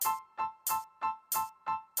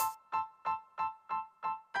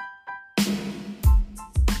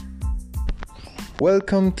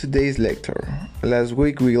Welcome to today's lecture. Last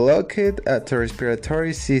week we looked at the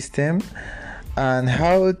respiratory system and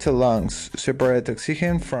how the lungs separate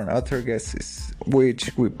oxygen from other gases,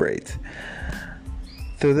 which we breathe.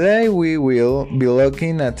 Today we will be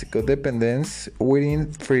looking at codependence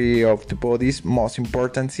within three of the body's most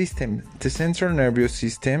important systems: the central nervous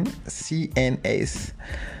system, CNS,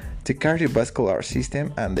 the cardiovascular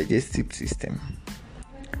system, and digestive system.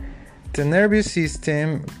 The nervous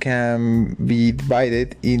system can be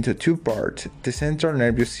divided into two parts: the central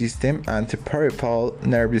nervous system and the peripheral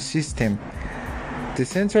nervous system. The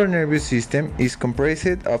central nervous system is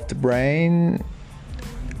composed of the brain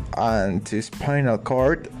and the spinal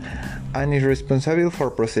cord and is responsible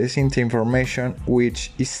for processing the information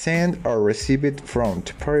which is sent or received from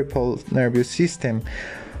the peripheral nervous system,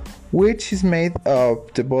 which is made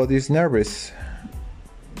of the body's nerves.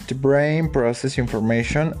 The brain processes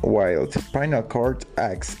information while the spinal cord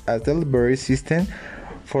acts as the delivery system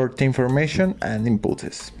for the information and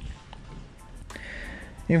impulses.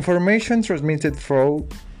 Information transmitted through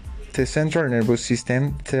the central nervous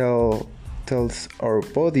system tells our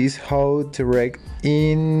bodies how to react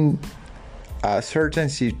in a certain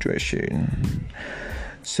situation,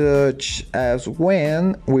 such as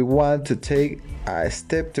when we want to take a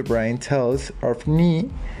step, the brain tells our knee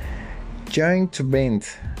joint to bend,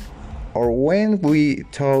 or when we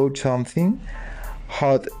touch something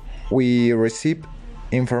hot, we receive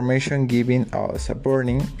information giving us a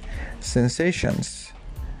burning sensations.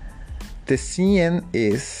 The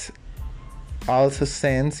CNS also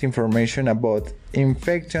sends information about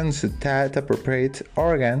infections to that appropriate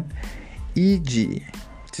organ, e.g.,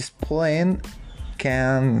 the spleen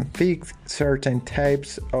can fix certain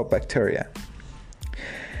types of bacteria.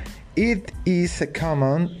 It is a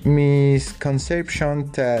common misconception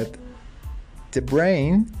that the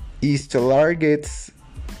brain is the largest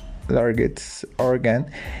organ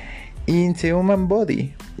in the human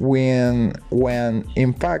body, when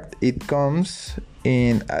in fact it comes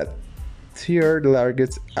in at third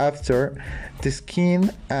largest after the skin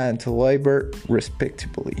and the liver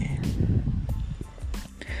respectively.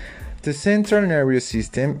 The central nervous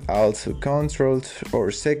system also controls our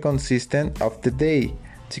second system of the day,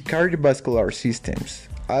 the cardiovascular systems,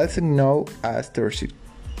 also known as the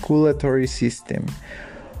circulatory system,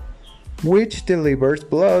 which delivers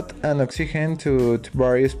blood and oxygen to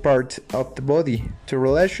various parts of the body. The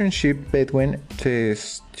relationship between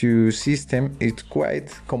these two systems is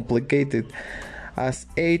quite complicated, as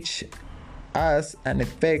each has an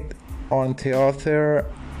effect on the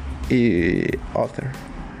other.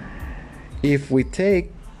 If we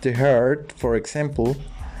take the heart, for example,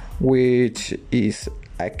 which is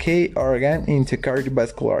a key organ in the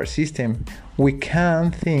cardiovascular system, we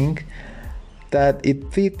can think that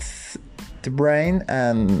it fits the brain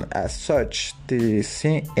and as such the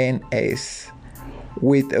CNS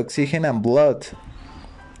with oxygen and blood,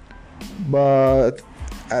 but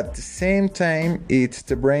at the same time it's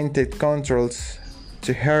the brain that controls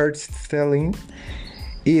the heart's telling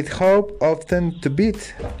it how often to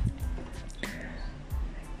beat.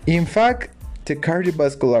 In fact, the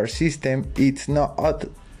cardiovascular system is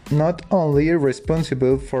not only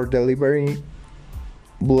responsible for delivering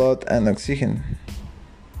blood and oxygen,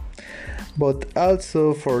 but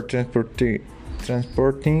also for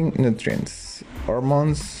transporting nutrients,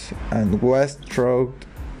 hormones, and waste throughout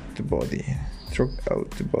the body.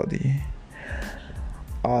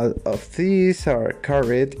 All of these are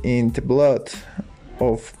carried in the blood,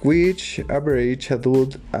 of which average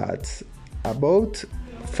adult adds about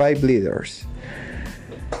 5 liters.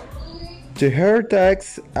 The heart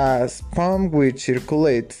acts as pump which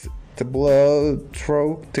circulates the blood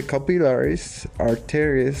through the capillaries,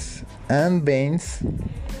 arteries, and veins.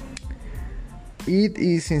 It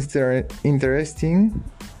is interesting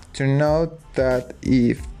to note that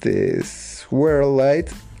if this were laid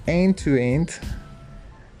end to end,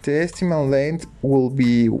 the estimated length will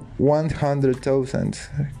be 100,000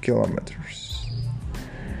 kilometers.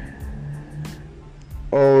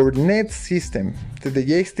 Our next system, the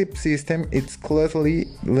digestive system, is closely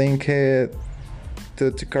linked to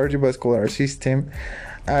the cardiovascular system,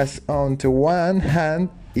 as on the one hand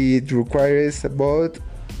it requires about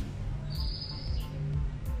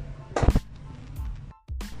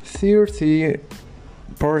 30%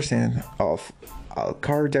 of all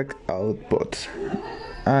cardiac output,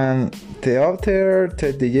 and the other,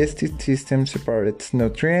 the digestive system, separates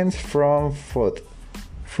nutrients from food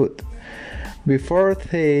before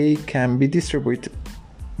they can be distributed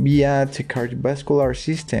via the cardiovascular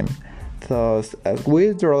system, thus as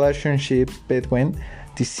with the relationships between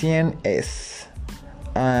the CNS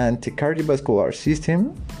and the cardiovascular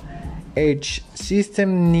system Each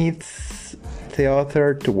system needs the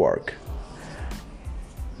other to work.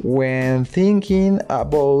 When thinking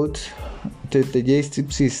about the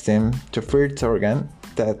digestive system, the first organ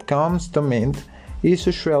that comes to mind is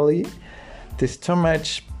usually the stomach,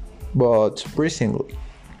 but surprisingly,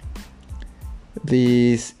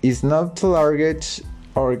 this is not the largest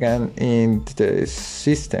organ in the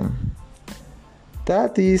system.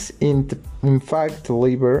 That is in fact the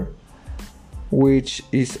liver, which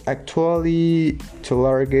is actually the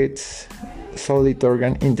largest solid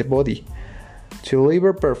organ in the body. The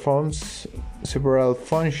liver performs several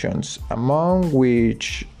functions, among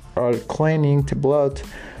which are cleaning the blood,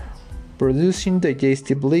 producing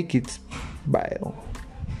digestive liquids, bile,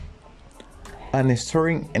 and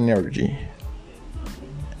storing energy.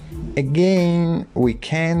 Again, we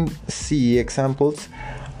can see examples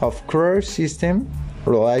of cross-system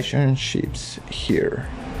relationships here.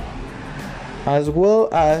 As well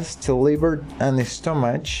as the liver and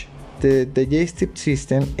stomach, the digestive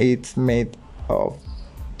system is made of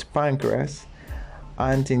the pancreas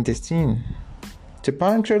and intestine. The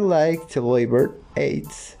pancreas, like the liver,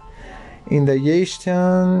 aids in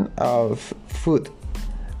digestion of food.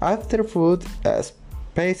 After food has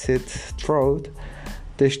passed through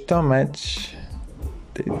the stomach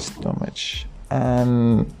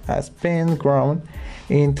and has been ground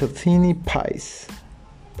into tiny pieces.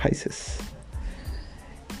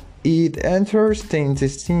 It enters the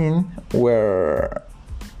intestine where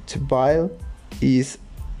the bile is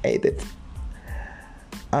added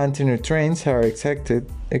and the nutrients are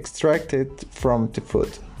extracted from the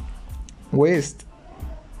food. Waste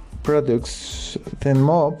products then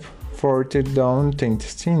move further down the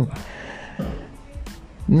intestine.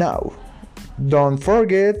 Now, don't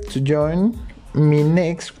forget to join me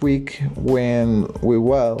next week when we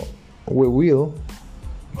will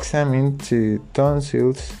examine the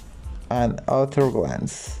tonsils and other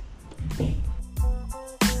glands.